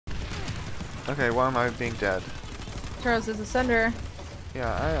Okay, why am I being dead? Charles is a sunder.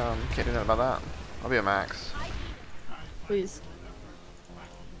 Yeah, I can't do nothing about that. I'll be at max. Please.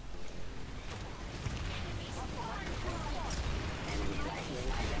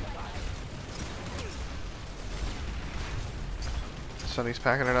 Sunny's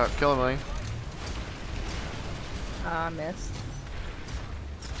packing it up. Kill him, Lee. Ah, I missed.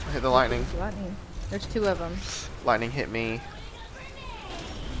 I hit the lightning. Lightning. There's 2 of them. Lightning hit me.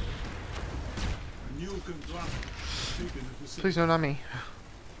 Please no, not me.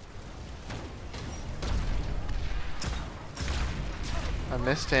 I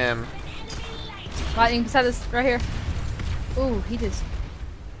missed him. Lightning beside us, right here. Ooh, he just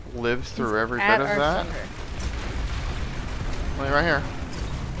Lived through every at bit of our that. sunder. Only right here.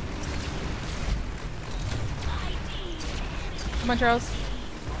 Come on, Charles.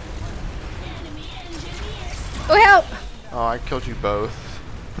 Oh, help! Oh, I killed you both.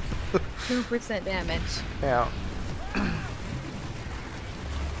 2% damage. Yeah.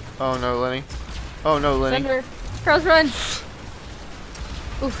 Oh no, Lenny. Oh no, Lenny. Sunder. Charles, run!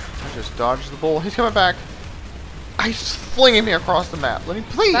 Oof. I just dodged the bull. He's coming back. He's flinging me across the map. Lenny,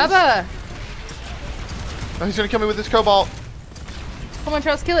 please. Bubba! Oh, he's gonna kill me with this cobalt. Come on,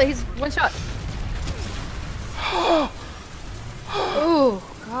 Charles, kill it. He's 1 shot. Oh,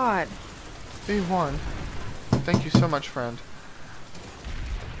 God. V1. Thank you so much, friend.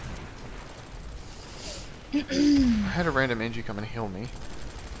 I had a random NG come and heal me.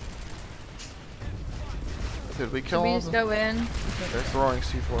 Did we kill Should we all just the... go in? They're throwing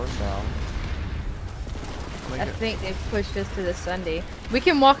C4s down. I think they've pushed us to the Sunday. We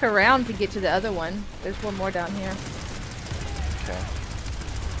can walk around to get to the other one. There's 1 more down here. Okay.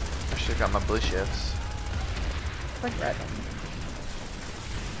 I should've got my blue shifts. Like that.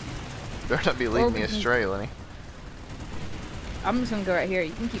 Better not be leading me astray, Lenny. I'm just gonna go right here.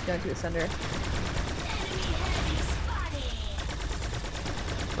 You can keep going to the Sunder.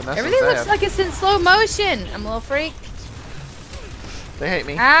 Vanessa's Everything looks dead. like it's in slow motion. I'm a little freak. They hate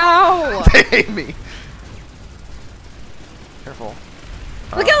me. Ow! They hate me. Careful.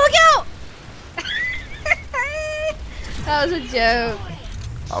 Look out! Look out! That was a joke.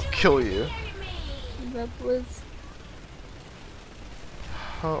 I'll kill you. That was.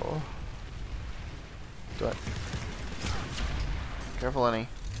 Oh. Do it. Careful, Lenny.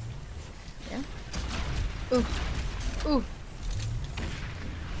 Yeah. Ooh. Ooh.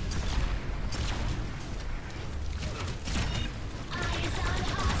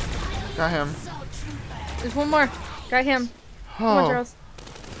 Got him. There's 1 more. Got him. Oh. Come on, Charles.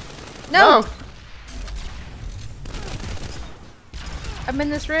 No! I'm in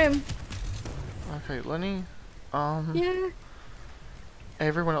this room. Okay, Lenny. Yeah.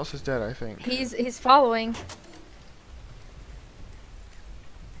 Everyone else is dead, I think. He's following.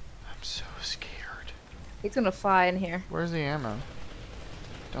 I'm so scared. He's gonna fly in here. Where's the ammo?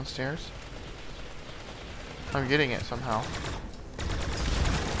 Downstairs? I'm getting it somehow.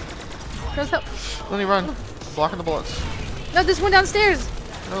 Charles, help. Lenny, run. Blocking the bullets. No, there's 1 downstairs.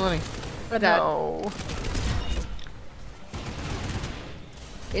 No, Lenny. I died. No.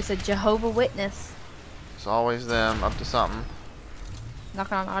 It's a Jehovah Witness It's always them up to something.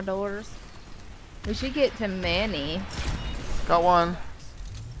 knocking on our doors. We should get to Manny. Got one.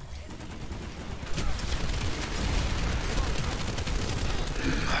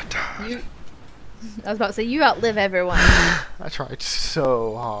 You, I was about to say, you outlive everyone. I tried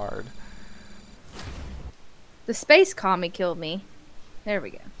so hard. The space commie killed me. There we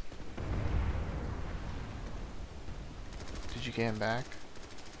go. Did you get him back?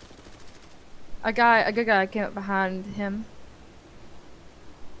 A good guy came up behind him.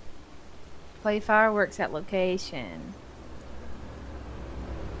 Play fireworks at location.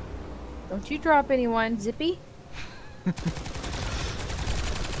 Don't you drop anyone, Zippy.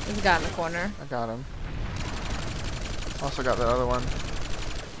 There's a guy in the corner. I got him. Also got that other one.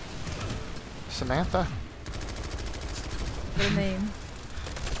 Samantha. Good name.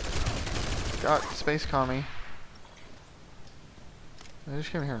 Got Space Commie. They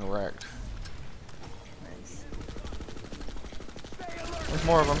just came here and wrecked. Nice. There's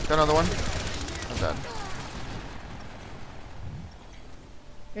more of them. Got another one. I'm dead.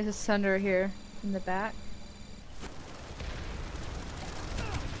 There's a Sunder here in the back.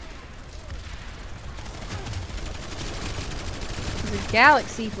 There's a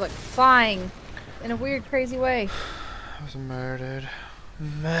galaxy like flying in a weird, crazy way. I was murdered.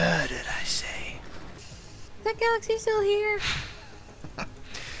 Murdered, I say. Is that galaxy still here?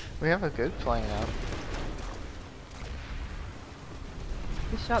 We have a good plan out.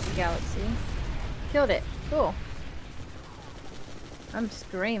 We shot the galaxy. Killed it. Cool. I'm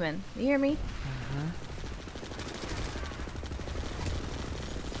screaming. You hear me?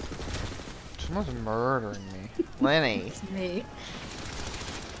 Someone's murdering me. Lenny. It's me.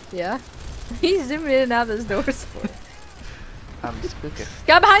 Yeah. He's zooming in and out of those doors for it. I'm spooky.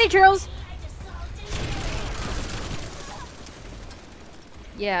 Got behind you, Trails!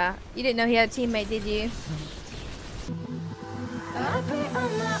 Yeah. You didn't know he had a teammate, did you? I'll be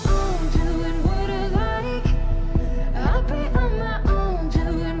on my own, doing what I like. I'll be